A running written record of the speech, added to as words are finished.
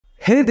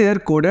Hey there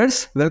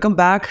coders, welcome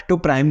back to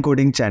Prime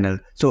Coding channel.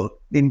 So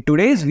in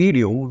today's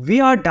video, we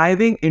are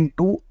diving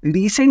into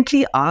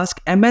recently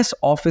asked MS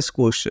Office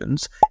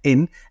questions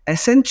in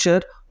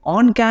Accenture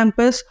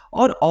on-campus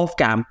or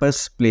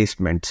off-campus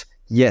placements.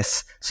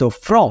 Yes, so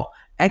from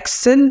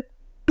Excel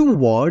to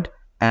Word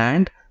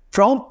and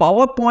from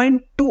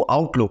PowerPoint to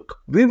Outlook,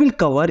 we will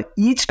cover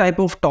each type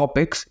of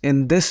topics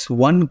in this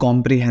one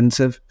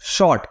comprehensive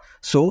short.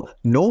 So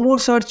no more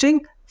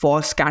searching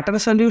for scatter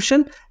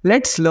solution.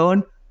 Let's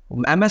learn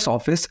MS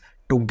Office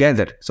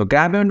together. So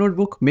grab your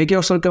notebook, make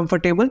yourself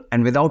comfortable,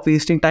 and without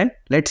wasting time,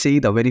 let's see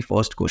the very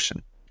first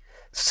question.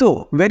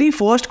 So very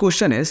first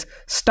question is,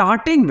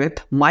 starting with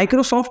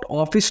Microsoft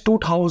Office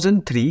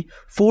 2003,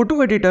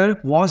 photo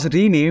editor was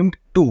renamed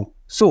to.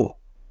 So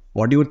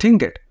what do you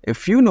think it?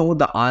 If you know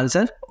the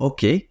answer,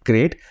 okay,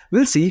 great.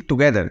 We'll see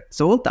together.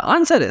 So the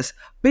answer is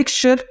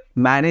Picture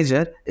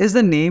Manager is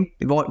the name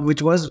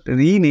which was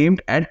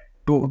renamed at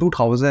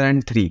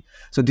 2003.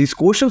 So these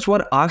questions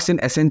were asked in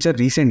Accenture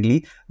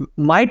recently.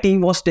 My team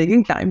was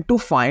taking time to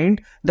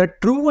find the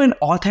true and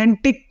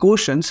authentic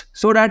questions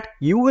so that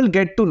you will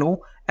get to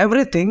know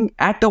everything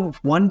at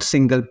one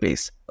single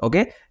place.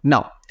 Okay.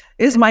 Now,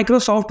 is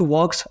Microsoft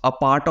Works a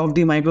part of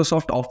the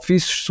Microsoft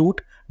Office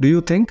suite? Do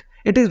you think?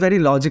 It is very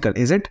logical,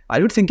 is it? Are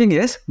you thinking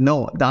yes?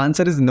 No. The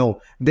answer is no.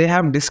 They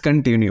have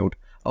discontinued.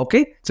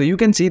 Okay, so you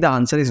can see the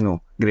answer is no.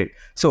 Great.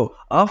 So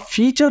a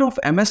feature of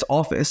MS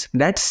Office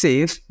that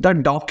saves the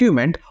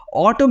document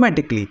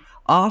automatically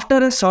after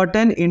a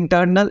certain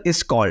internal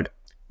is called.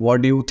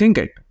 What do you think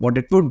what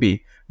it would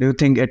be? Do you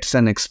think it's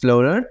an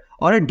Explorer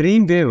or a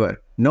Dreamweaver?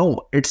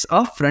 No, it's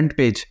a front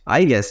page,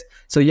 I guess.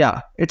 So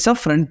yeah, it's a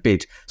front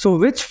page. So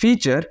which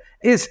feature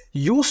is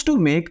used to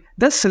make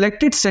the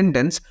selected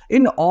sentence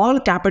in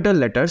all capital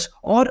letters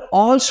or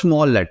all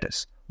small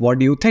letters? What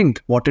do you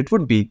think? What it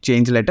would be?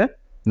 Change letter?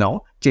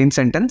 No. Change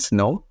sentence?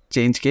 No.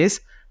 Change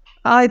case?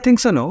 I think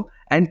so, no.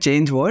 And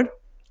change word?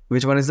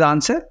 Which one is the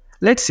answer?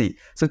 Let's see.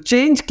 So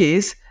change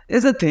case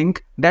is a thing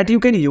that you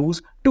can use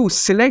to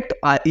select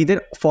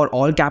either for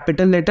all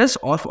capital letters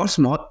or for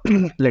small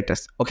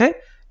letters. Okay.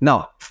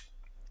 Now,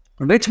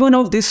 which one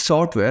of this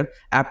software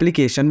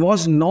application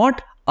was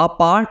not a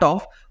part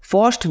of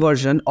first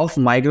version of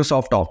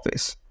Microsoft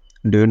Office?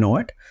 Do you know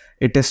it?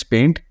 It is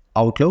Paint,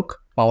 Outlook,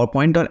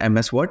 PowerPoint, or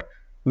MS Word.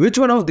 Which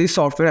one of these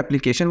software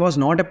application was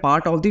not a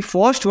part of the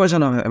first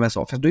version of MS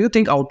Office? Do you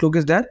think Outlook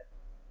is there?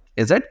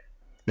 Is it?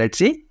 Let's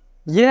see.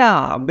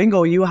 Yeah,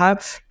 bingo, you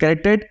have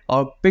corrected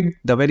or picked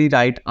the very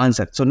right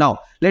answer. So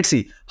now, let's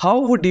see. How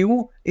would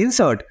you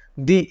insert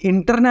the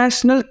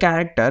international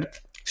character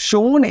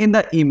shown in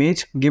the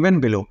image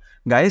given below?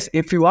 Guys,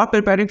 if you are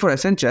preparing for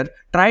Accenture,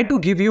 try to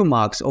give you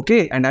marks,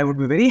 okay? And I would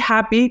be very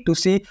happy to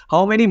see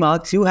how many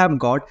marks you have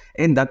got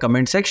in the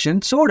comment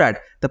section so that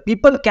the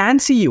people can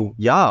see you.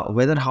 Yeah,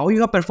 whether how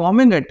you are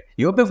performing it.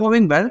 You're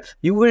performing well,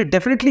 you will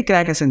definitely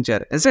crack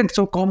Accenture, isn't it?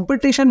 So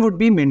competition would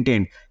be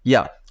maintained.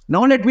 Yeah.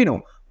 Now let me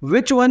know.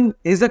 Which one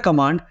is the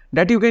command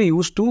that you can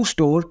use to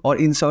store or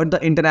insert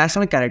the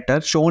international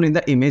character shown in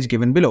the image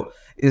given below?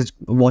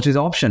 What is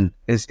the option?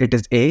 It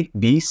is A,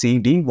 B, C,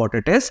 D? What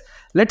it is?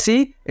 Let's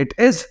see. It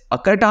is a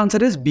correct answer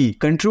is B.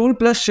 Control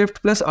plus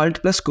Shift plus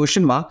Alt plus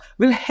question mark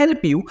will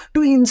help you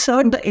to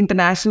insert the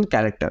international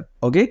character.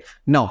 Okay.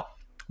 Now,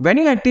 when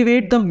you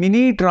activate the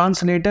mini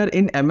translator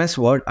in MS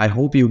Word, I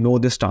hope you know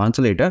this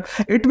translator,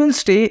 it will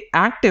stay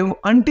active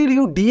until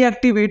you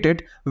deactivate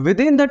it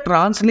within the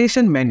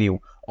translation menu.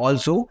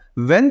 Also,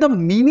 when the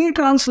mini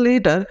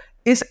translator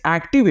is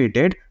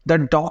activated, the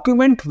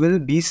document will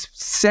be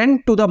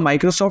sent to the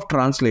Microsoft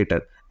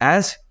Translator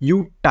as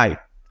you type.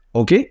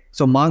 Okay,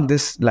 so mark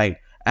this line.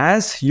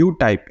 As you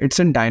type, it's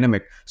in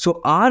dynamic. So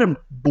are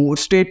both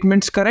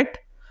statements correct?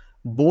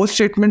 Both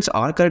statements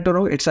are correct or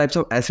wrong. It's types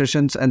of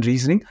assertions and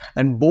reasoning,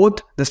 and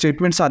both the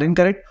statements are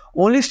incorrect.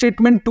 Only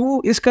statement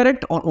 2 is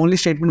correct or only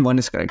statement 1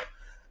 is correct.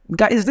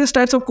 Guys, this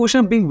types of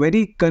question being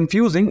very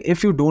confusing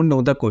if you don't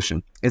know the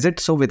question. Is it?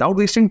 So without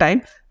wasting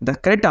time, the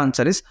correct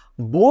answer is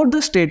both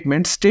the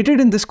statements stated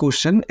in this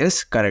question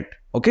is correct.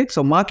 Okay,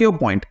 so mark your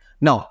point.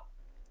 Now,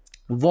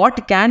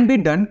 what can be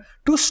done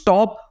to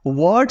stop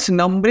words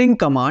numbering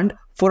command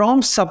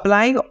from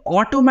supplying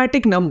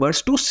automatic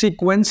numbers to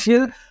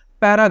sequential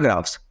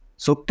paragraphs?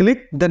 So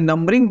click the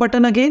numbering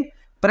button again,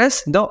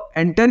 press the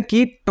enter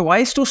key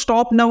twice to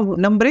stop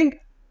numbering.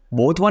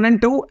 Both 1 and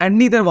 2 and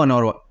neither 1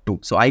 or 2.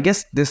 So I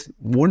guess this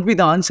won't be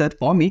the answer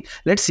for me.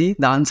 Let's see.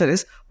 The answer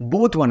is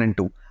both 1 and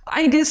 2.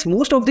 I guess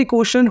most of the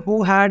question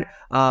who had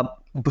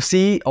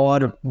C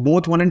or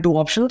both 1 and 2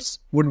 options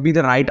would be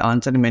the right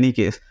answer in many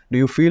cases. Do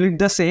you feel it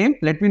the same?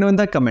 Let me know in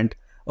the comment.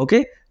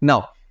 Okay.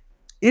 Now,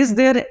 is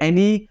there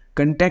any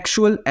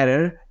contextual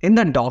error in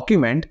the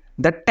document?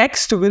 The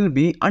text will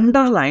be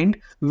underlined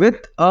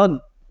with a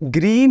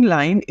green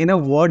line in a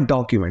Word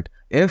document.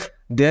 If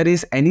there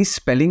is any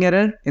spelling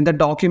error in the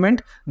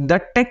document, the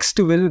text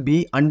will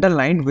be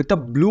underlined with a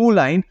blue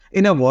line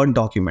in a Word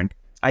document.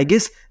 I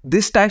guess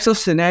this types of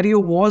scenario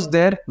was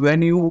there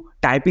when you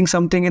typing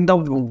something in the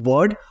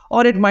Word,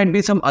 or it might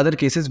be some other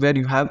cases where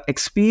you have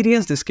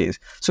experienced this case.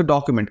 So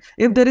document.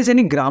 If there is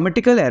any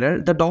grammatical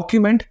error,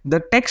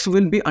 the text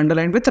will be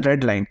underlined with a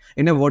red line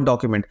in a Word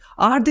document.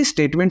 Are these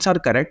statements are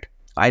correct?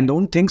 I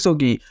don't think so,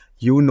 Ki.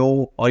 You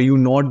know, or you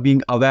not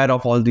being aware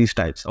of all these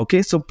types.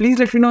 Okay, so please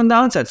let me know in the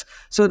answers.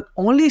 So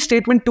only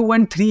statement 2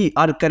 and 3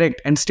 are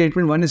correct and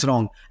statement 1 is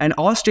wrong, and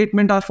all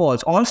statements are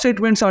false. All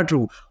statements are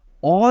true.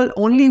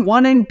 Only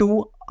 1 and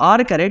 2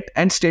 are correct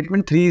and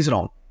statement 3 is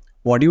wrong.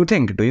 What do you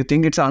think? Do you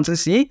think its answer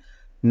is C?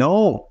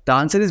 No, the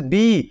answer is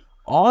B.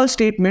 All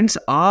statements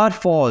are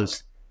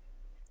false.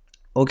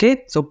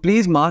 Okay, so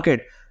please mark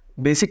it.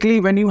 Basically,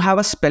 when you have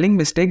a spelling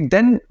mistake,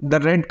 then the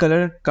red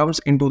color comes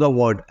into the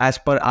word, as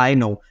per I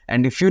know.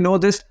 And if you know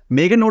this,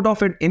 make a note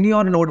of it in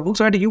your notebook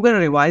so that you can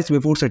revise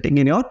before sitting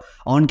in your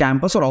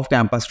on-campus or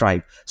off-campus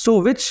drive. So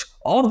which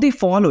of the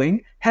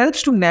following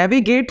helps to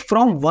navigate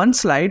from one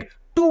slide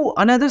to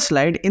another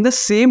slide in the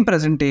same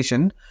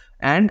presentation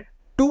and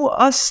to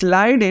a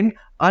slide in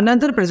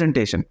another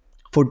presentation?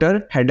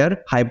 Footer,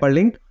 header,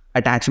 hyperlink,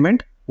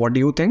 attachment. What do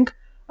you think?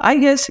 I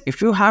guess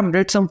if you have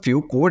read some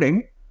few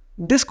coding,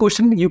 this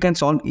question you can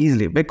solve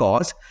easily,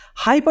 because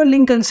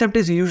hyperlink concept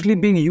is usually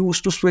being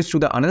used to switch to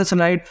the another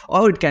slide,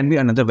 or it can be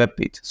another web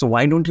page. So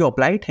why don't you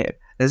apply it here?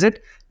 Is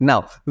it?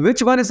 Now,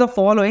 which one is the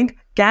following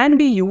can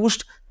be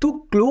used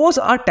to close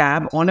a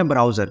tab on a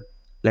browser?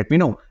 Let me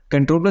know.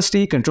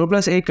 Ctrl+T,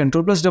 Ctrl+A,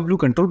 Ctrl+W,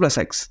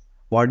 Ctrl+X.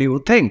 What do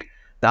you think?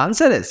 The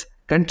answer is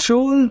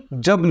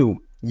Ctrl+W.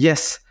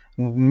 Yes.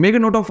 Make a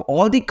note of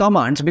all the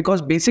commands,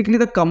 because basically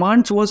the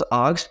commands was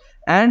asked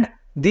and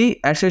the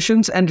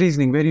assertions and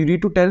reasoning where you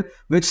need to tell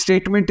which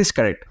statement is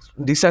correct.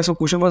 This type of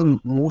question was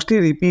mostly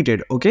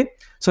repeated. Okay.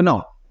 So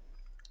now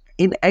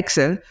in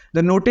Excel,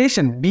 the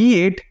notation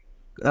B8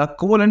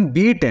 colon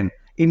B10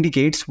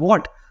 indicates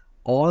what?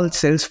 All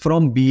cells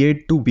from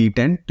B8 to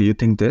B10. Do you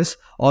think this?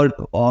 Or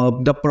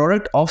the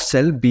product of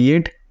cell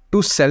B8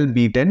 to cell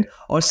B10,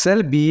 or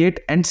cell B8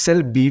 and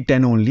cell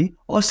B10 only,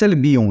 or cell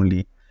B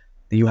only?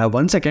 You have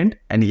 1 second,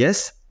 and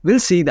yes, we'll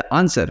see the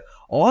answer.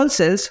 All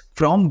cells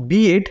from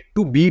B8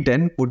 to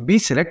B10 would be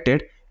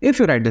selected if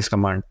you write this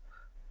command.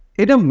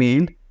 If a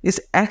mail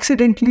is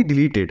accidentally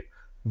deleted,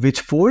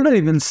 which folder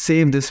you will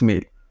save this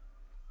mail?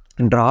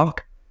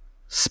 Draft,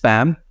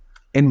 spam,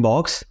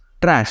 inbox,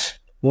 trash.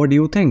 What do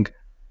you think?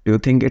 Do you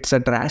think it's a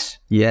trash?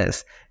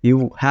 Yes,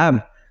 you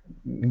have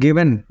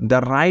given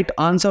the right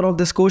answer of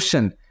this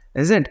question,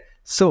 is it?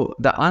 So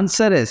the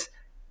answer is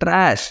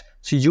trash.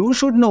 So you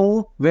should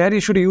know where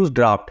you should use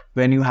draft.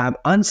 When you have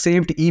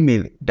unsaved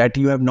email that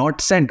you have not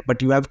sent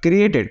but you have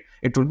created,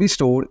 it will be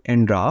stored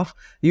in draft.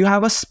 You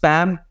have a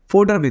spam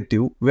folder with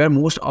you where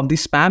most of the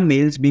spam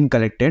mails being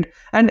collected,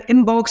 and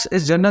inbox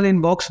is general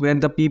inbox where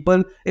the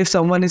people, if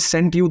someone has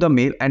sent you the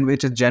mail and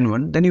which is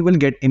genuine, then you will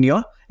get in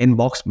your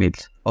inbox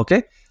mails.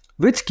 Okay.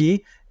 Which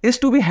key is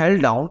to be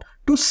held down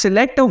to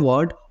select a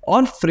word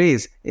or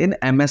phrase in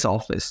MS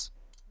Office?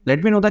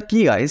 Let me know the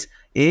key, guys.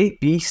 A,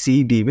 B,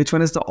 C, D. Which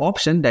one is the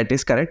option that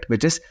is correct?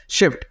 Which is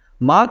shift.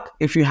 Mark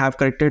if you have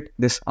corrected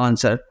this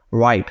answer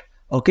right.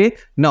 Okay.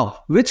 Now,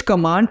 which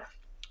command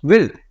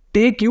will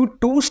take you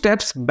 2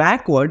 steps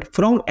backward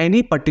from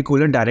any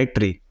particular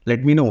directory?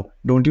 Let me know.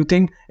 Don't you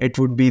think it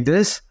would be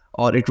this,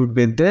 or it would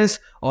be this,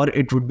 or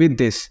it would be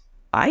this?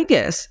 I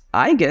guess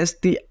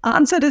the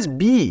answer is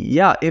B.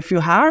 Yeah, if you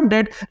have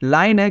that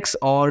Linux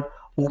or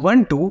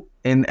Ubuntu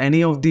in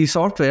any of these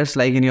softwares,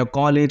 like in your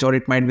college, or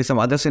it might be some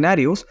other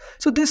scenarios,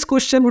 so this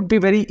question would be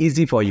very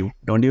easy for you.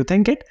 Don't you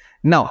think it?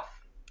 Now,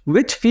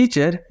 which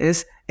feature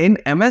is in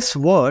MS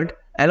Word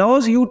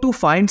allows you to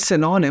find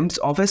synonyms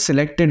of a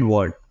selected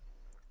word?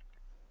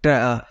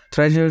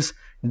 Treasures,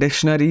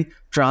 dictionary,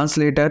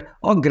 translator,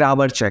 or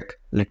grabber check?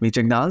 Let me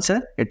check the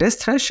answer. It is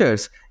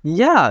treasures.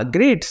 Yeah,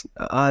 great.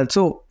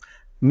 So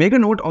make a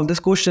note of this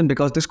question,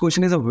 because this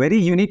question is a very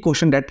unique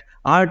question that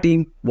our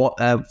team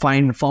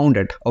found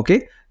it.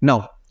 Okay.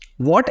 Now,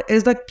 what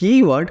is the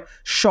keyword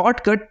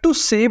shortcut to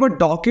save a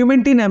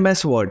document in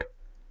MS Word?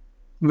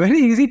 Very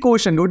easy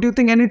question, don't you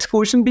think? And it's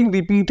question being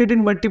repeated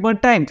in multiple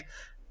times.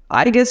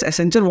 I guess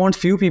Accenture wants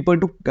few people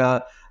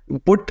to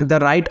put the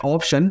right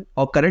option,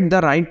 or correct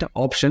the right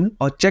option,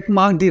 or check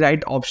mark the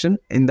right option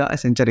in the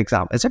Accenture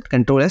exam. Is it?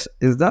 Control S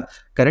is the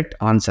correct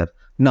answer.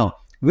 Now,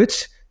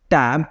 which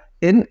tab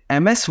in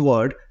MS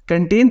Word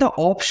contain the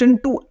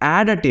option to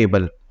add a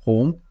table?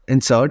 Home,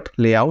 insert,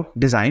 layout,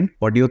 design.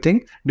 What do you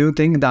think? Do you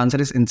think the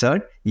answer is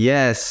insert?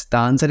 Yes, the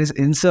answer is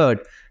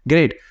insert.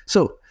 Great.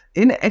 So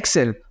in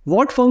Excel,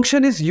 what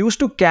function is used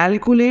to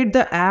calculate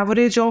the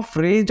average of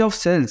range of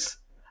cells?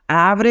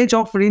 Average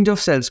of range of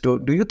cells.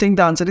 Do you think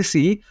the answer is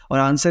C, or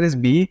answer is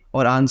B,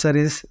 or answer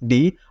is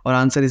D, or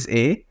answer is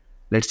A?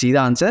 Let's see the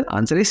answer.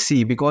 Answer is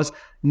C, because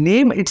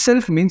name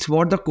itself means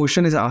what the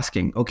question is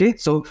asking. Okay,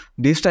 so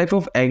this type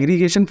of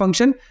aggregation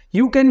function,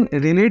 you can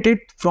relate it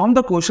from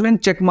the question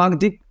and check mark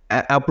the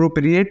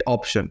appropriate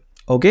option.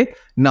 Okay,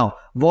 now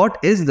what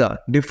is the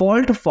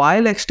default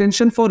file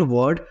extension for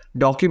Word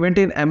document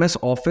in MS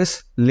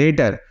Office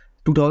later?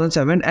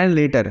 2007 and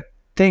later.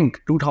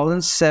 Think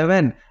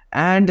 2007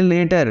 and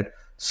later.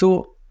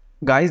 So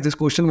guys, this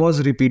question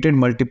was repeated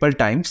multiple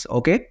times.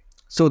 Okay.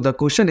 So the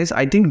question is,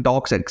 I think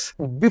DocX.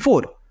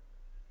 Before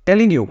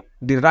telling you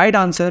the right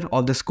answer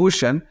of this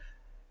question,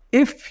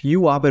 if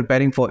you are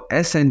preparing for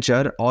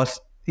Accenture or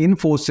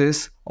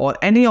Infosys or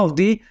any of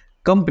the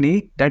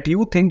company that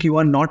you think you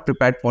are not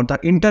prepared for the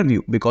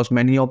interview, because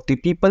many of the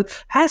people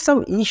has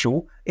some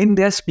issue in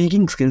their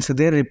speaking skills,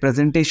 their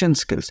representation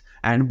skills,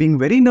 and being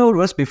very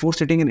nervous before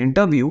sitting an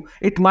interview,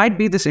 it might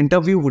be this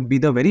interview would be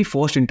the very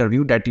first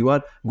interview that you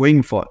are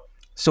going for.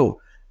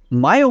 So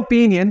my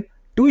opinion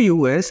to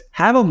you is,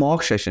 have a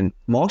mock session.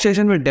 Mock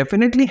session will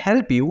definitely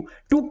help you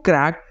to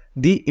crack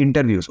the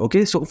interviews.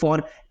 Okay, so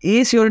for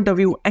ace your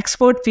interview,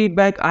 expert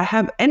feedback, I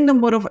have n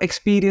number of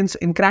experience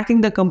in cracking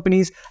the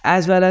companies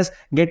as well as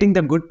getting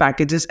the good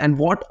packages, and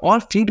what all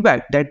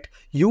feedback that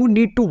you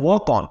need to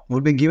work on will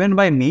be given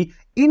by me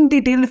in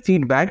detailed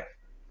feedback.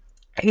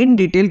 In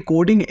detail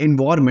coding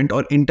environment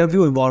or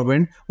interview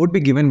environment would be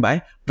given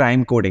by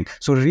Prime Coding.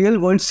 So real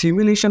world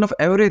simulation of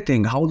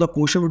everything, how the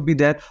question would be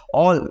there,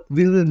 all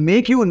will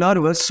make you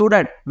nervous, so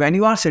that when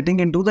you are sitting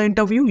into the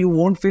interview, you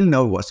won't feel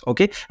nervous.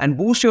 Okay, and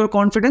boost your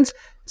confidence.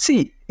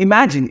 See,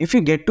 imagine if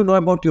you get to know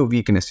about your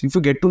weakness, if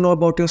you get to know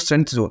about your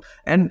strength zone,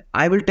 and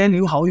I will tell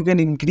you how you can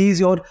increase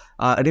your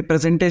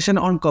representation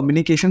on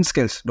communication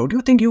skills. Don't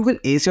you think you will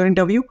ace your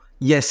interview?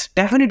 Yes,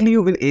 definitely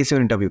you will ace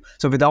your interview.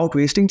 So without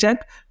wasting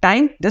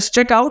time, just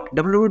check out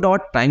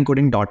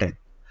www.primecoding.in.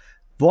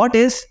 What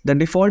is the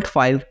default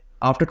file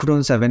after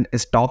 2007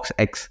 is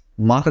DocX.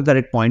 Mark a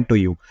correct point to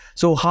you.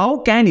 So how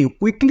can you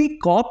quickly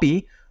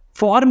copy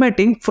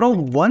formatting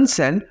from one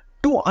cell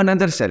to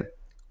another cell?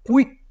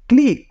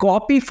 Quickly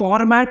copy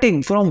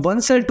formatting from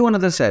one cell to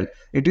another cell.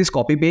 It is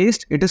copy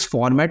paste, it is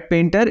format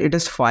painter, it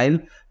is file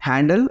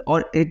handle,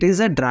 or it is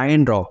a drag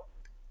and drop.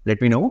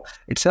 Let me know.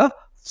 It's a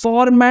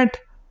format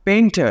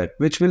painter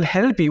which will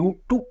help you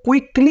to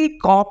quickly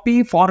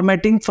copy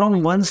formatting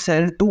from one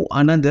cell to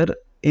another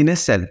in a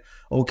cell.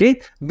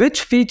 Okay,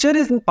 which feature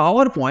is in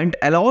PowerPoint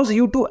allows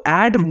you to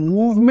add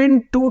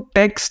movement to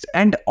text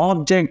and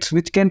objects,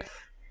 which can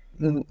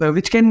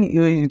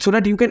so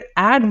that you can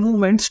add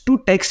movements to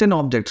text and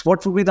objects.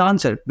 What would be the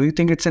answer? Do you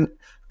think it's in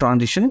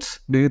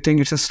transitions? Do you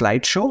think it's a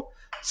slideshow?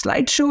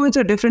 Slideshow is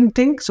a different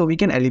thing, so we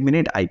can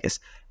eliminate, I guess.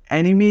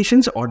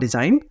 Animations or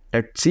design.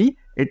 Let's see.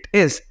 It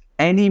is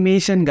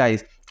animation,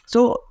 guys.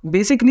 So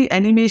basically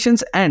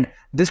animations and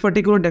this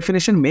particular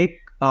definition make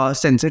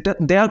sense.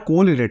 They are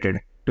correlated.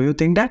 Do you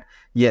think that?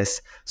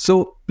 Yes.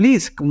 So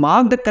please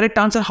mark the correct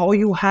answer how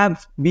you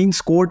have been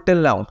scored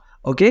till now.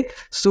 Okay.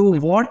 So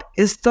what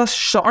is the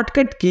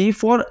shortcut key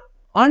for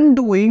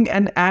undoing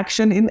an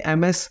action in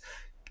MS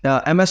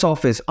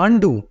Office?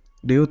 Undo.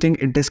 Do you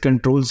think it is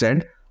Control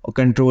Z or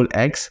Control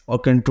X or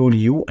Control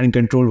U and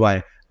Control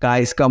Y?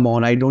 Guys, come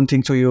on. I don't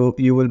think so.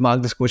 You will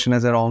mark this question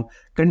as a wrong.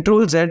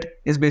 Control Z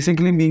is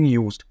basically being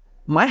used.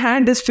 My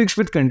hand is fixed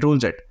with Control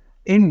Z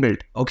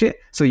inbuilt. Okay.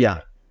 So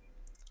yeah.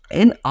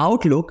 In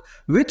Outlook,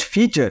 which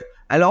feature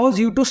allows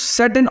you to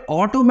set an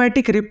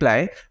automatic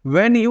reply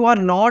when you are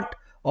not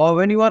or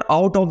when you are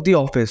out of the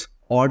office?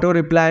 Auto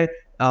reply,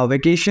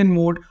 vacation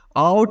mode,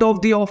 out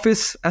of the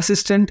office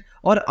assistant,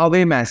 or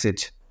away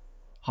message.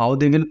 How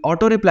they will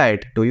auto reply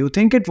it? Do you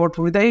think it? What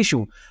would be the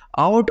issue?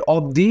 Out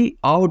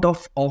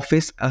of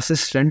office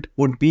assistant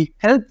would be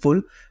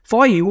helpful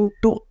for you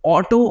to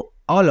auto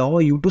allow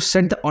you to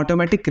set the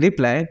automatic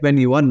reply when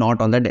you are not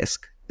on the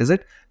desk. Is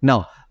it?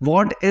 Now,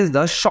 what is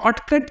the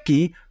shortcut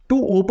key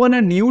to open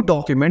a new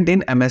document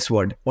in MS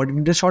Word? What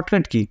is the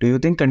shortcut key? Do you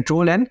think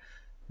Control N?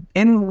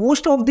 In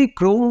most of the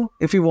Chrome,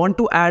 if you want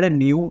to add a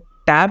new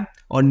tab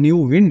or new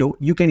window,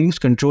 you can use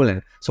Control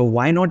N. So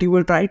why not you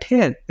will try it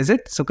here? Is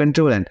it? So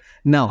Control N.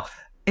 Now,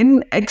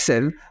 in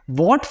Excel,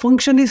 what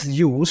function is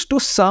used to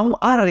sum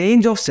a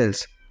range of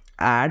cells?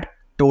 Add,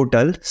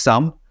 total,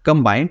 sum,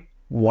 combine.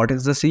 What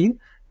is the C?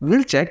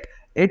 We'll check.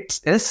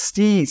 It's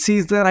C. C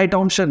is the right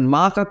option.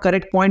 Mark a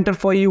correct pointer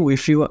for you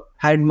if you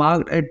had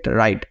marked it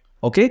right.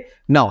 Okay.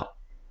 Now,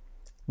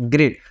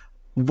 great.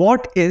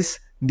 What is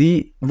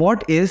the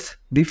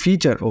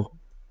feature?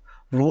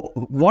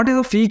 What is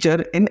a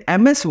feature in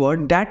MS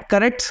Word that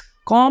corrects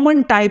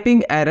common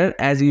typing error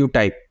as you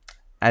type?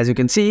 As you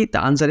can see, the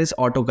answer is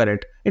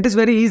autocorrect. It is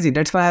very easy.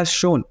 That's why I have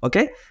shown.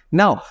 Okay.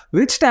 Now,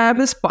 which tab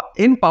is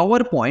in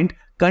PowerPoint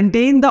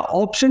contain the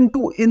option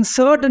to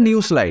insert a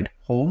new slide?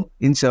 Home,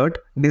 insert,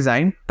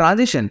 design,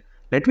 transition.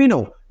 Let me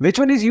know which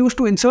one is used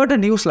to insert a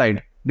new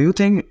slide. Do you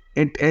think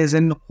it is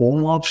in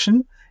home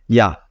option?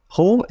 Yeah,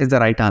 home is the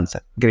right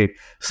answer. Great.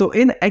 So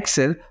in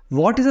Excel,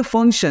 what is a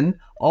function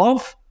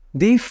of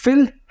the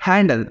fill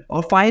handle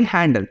or file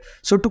handle?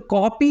 So to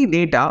copy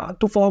data,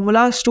 to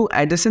formulas, to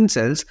adjacent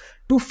cells,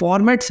 to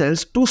format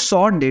cells, to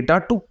sort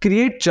data, to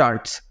create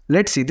charts.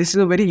 Let's see. This is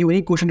a very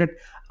unique question that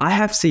I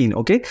have seen.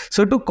 Okay.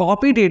 So to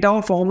copy data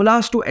or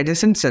formulas to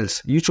adjacent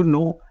cells, you should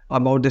know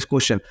about this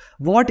question.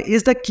 What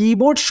is the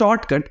keyboard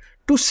shortcut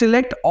to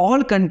select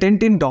all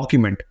content in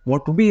document.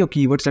 What would be your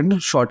keywords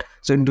and short?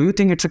 So do you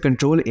think it's a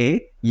control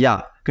A?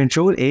 Yeah,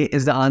 control A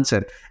is the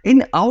answer.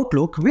 In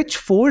Outlook, which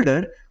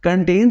folder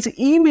contains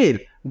email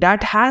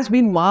that has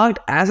been marked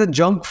as a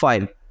junk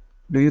file?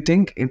 Do you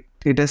think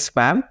it is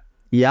spam?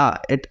 Yeah,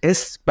 it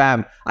is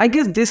spam. I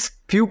guess this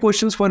few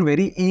questions were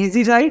very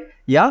easy, right?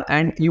 Yeah,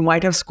 and you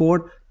might have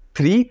scored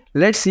 3.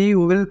 Let's see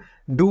who will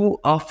do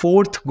a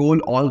 4th goal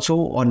also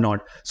or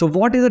not. So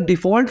what is the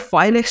default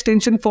file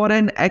extension for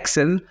an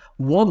Excel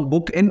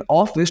workbook in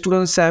Office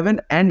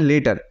 2007 and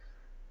later?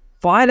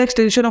 File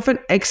extension of an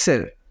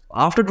Excel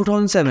after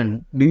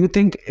 2007. Do you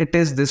think it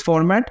is this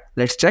format?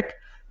 Let's check.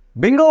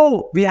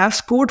 Bingo! We have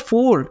scored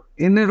 4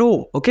 in a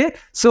row. Okay,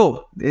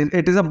 so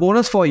it is a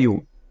bonus for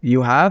you.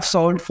 You have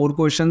solved 4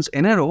 questions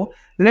in a row.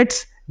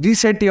 Let's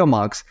reset your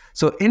marks.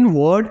 So in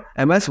Word,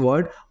 MS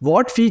Word,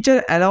 what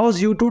feature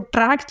allows you to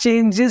track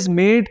changes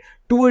made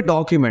to a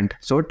document?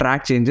 So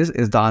track changes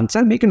is the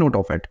answer. Make a note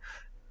of it.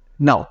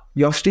 Now,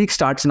 your streak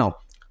starts now.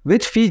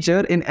 Which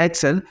feature in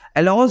Excel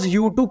allows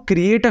you to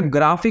create a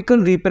graphical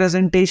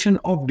representation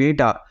of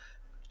data?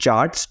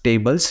 Charts,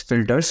 tables,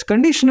 filters,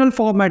 conditional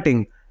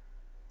formatting.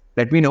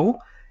 Let me know.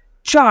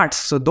 Charts.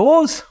 So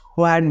those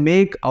who had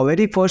make a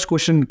very first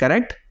question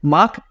correct,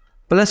 mark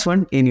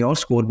 +1 in your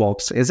score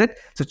box. Is it?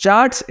 So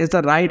charts is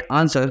the right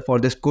answer for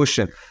this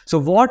question. So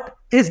what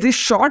is the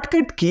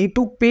shortcut key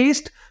to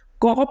paste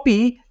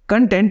copy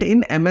content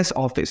in MS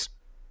Office?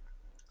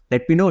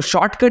 Let me know.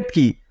 Shortcut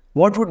key.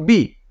 What would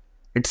be?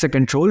 It's a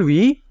Control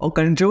V or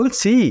Control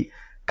C.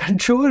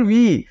 Control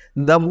V.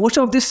 The most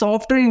of the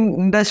software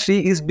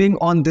industry is being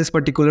on this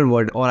particular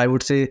word, or I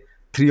would say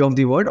 3 of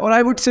the word, or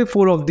I would say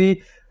 4 of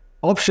the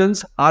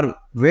options are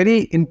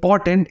very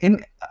important in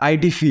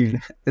IT field.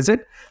 Is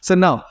it? So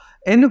now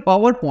in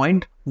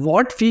PowerPoint,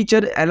 what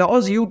feature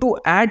allows you to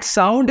add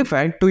sound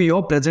effect to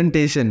your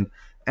presentation?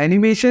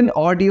 Animation,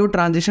 audio,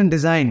 transition,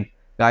 design.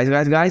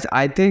 Guys,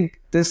 I think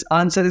this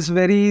answer is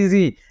very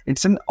easy.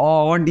 It's an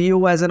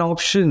audio as an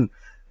option.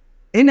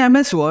 In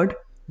MS Word,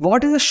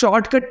 what is a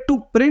shortcut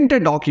to print a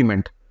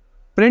document?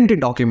 Print a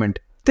document.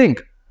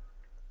 Think.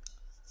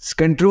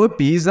 Control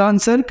P is the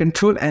answer,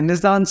 Control N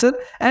is the answer,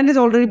 and is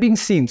already being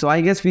seen. So I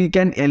guess we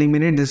can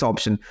eliminate this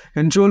option.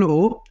 Control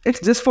O,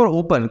 it's just for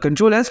open.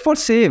 Control S for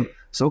save.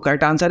 So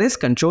correct answer is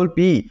Control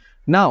P.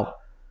 Now,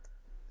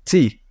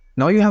 see,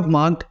 now you have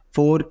marked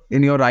 4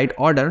 in your right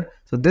order.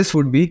 So this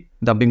would be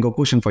the bingo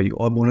question for you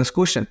or bonus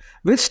question.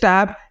 Which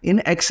tab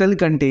in Excel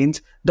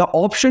contains the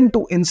option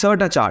to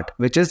insert a chart,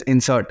 which is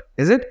insert?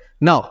 Is it?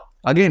 Now,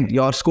 again,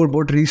 your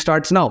scoreboard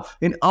restarts now.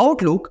 In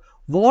Outlook,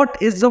 what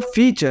is the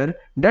feature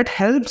that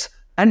helps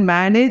and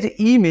manage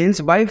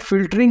emails by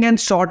filtering and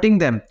sorting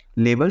them?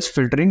 Labels,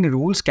 filtering,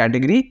 rules,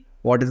 category.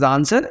 What is the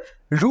answer?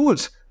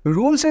 Rules.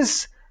 Rules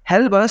is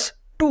help us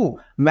to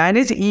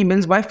manage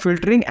emails by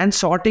filtering and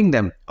sorting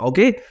them.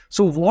 Okay.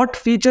 So what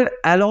feature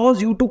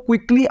allows you to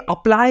quickly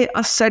apply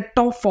a set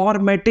of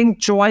formatting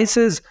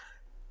choices?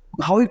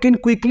 How you can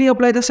quickly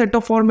apply the set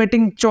of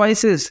formatting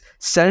choices?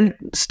 Cell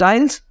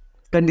styles,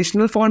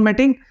 conditional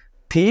formatting,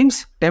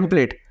 themes,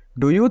 template.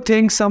 Do you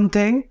think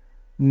something?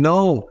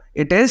 No,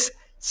 it is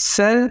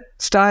cell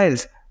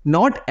styles.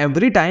 Not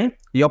every time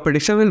your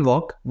prediction will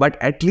work, but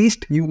at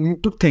least you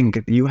need to think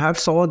it. You have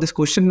saw this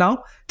question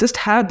now. Just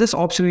have this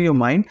option in your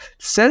mind.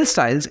 Cell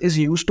styles is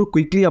used to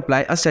quickly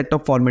apply a set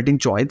of formatting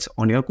choice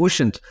on your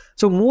questions.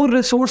 So more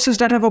resources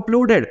that have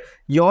uploaded.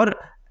 Your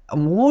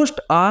most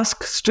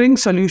asked string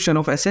solution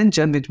of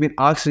Accenture, which been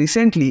asked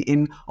recently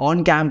in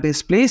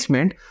on-campus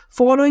placement.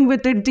 Following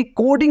with it, the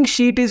coding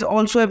sheet is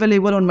also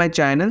available on my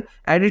channel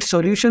and its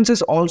solutions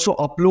is also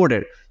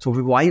uploaded. So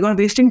why you are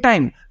wasting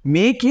time?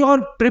 Make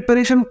your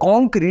preparation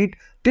concrete.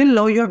 Till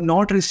now you have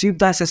not received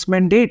the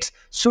assessment dates.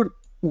 So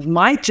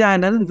my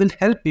channel will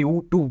help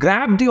you to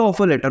grab the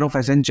offer letter of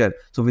Accenture.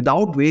 So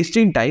without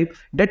wasting time,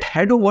 that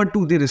head over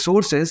to the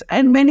resources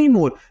and many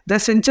more. The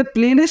Accenture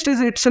playlist is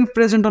itself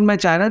present on my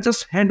channel.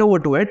 Just head over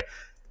to it.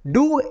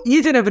 Do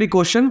each and every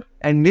question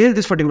and nail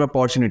this particular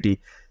opportunity.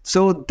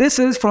 So this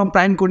is from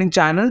Prime Coding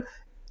channel.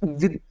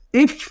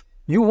 If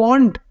you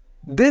want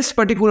this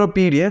particular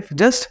PDF,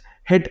 just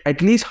hit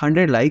at least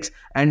 100 likes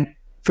and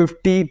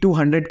 50 to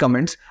 100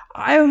 comments.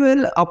 I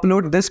will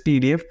upload this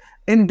PDF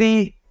in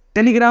the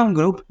Telegram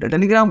group. The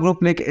Telegram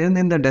group link is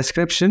in the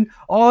description,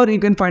 or you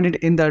can find it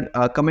in the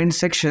comment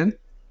section.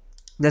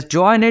 Just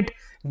join it,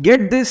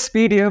 get this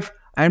PDF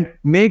and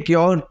make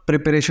your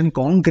preparation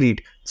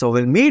concrete. So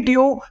we'll meet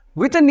you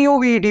with a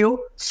new video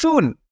soon.